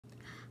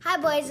Hi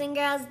boys and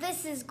girls,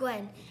 this is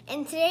Gwen,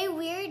 and today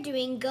we are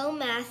doing Go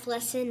Math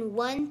Lesson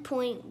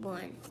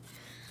 1.1.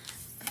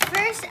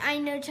 First, I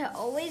know to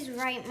always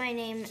write my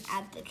name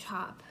at the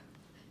top.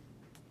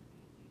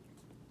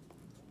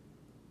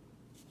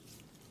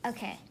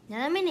 Okay, now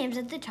that my name's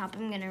at the top,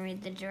 I'm going to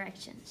read the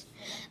directions.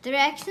 The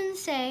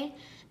directions say,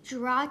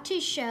 draw to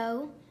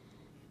show,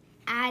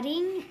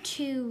 adding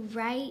to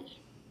write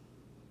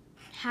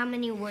how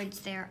many words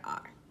there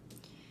are.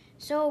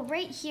 So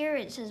right here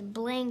it says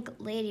blank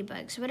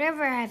ladybugs.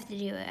 Whatever I have to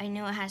do, I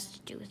know it has to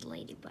do with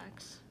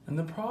ladybugs. And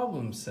the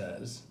problem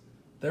says,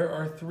 there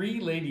are 3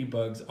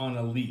 ladybugs on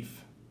a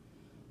leaf.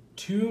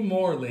 2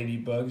 more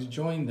ladybugs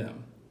join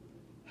them.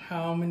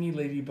 How many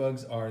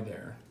ladybugs are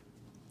there?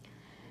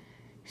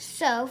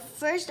 So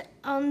first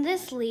on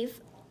this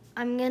leaf,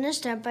 I'm gonna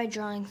start by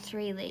drawing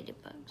 3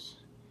 ladybugs.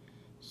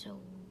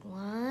 So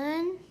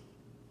 1,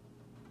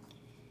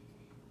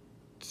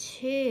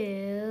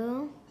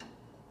 2,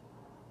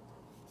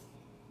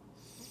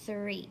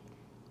 3.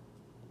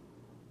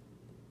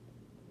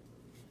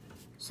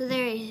 So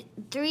there are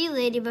 3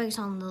 ladybugs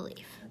on the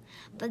leaf.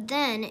 But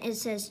then it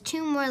says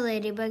 2 more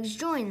ladybugs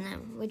join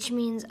them, which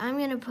means I'm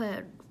gonna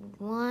put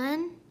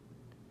 1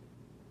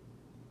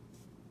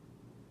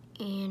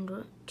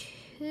 and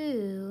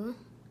 2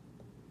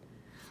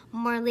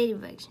 more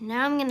ladybugs.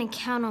 Now I'm gonna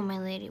count all my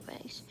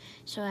ladybugs.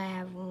 So I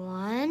have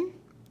 1,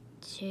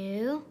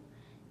 2,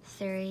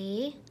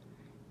 3,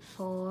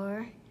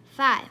 4,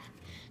 5.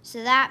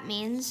 So that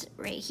means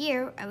right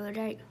here, I would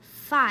write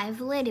 5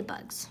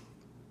 ladybugs.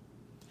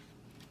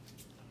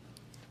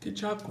 Good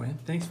job, Gwen.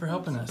 Thanks for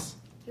helping us.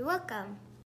 You're welcome.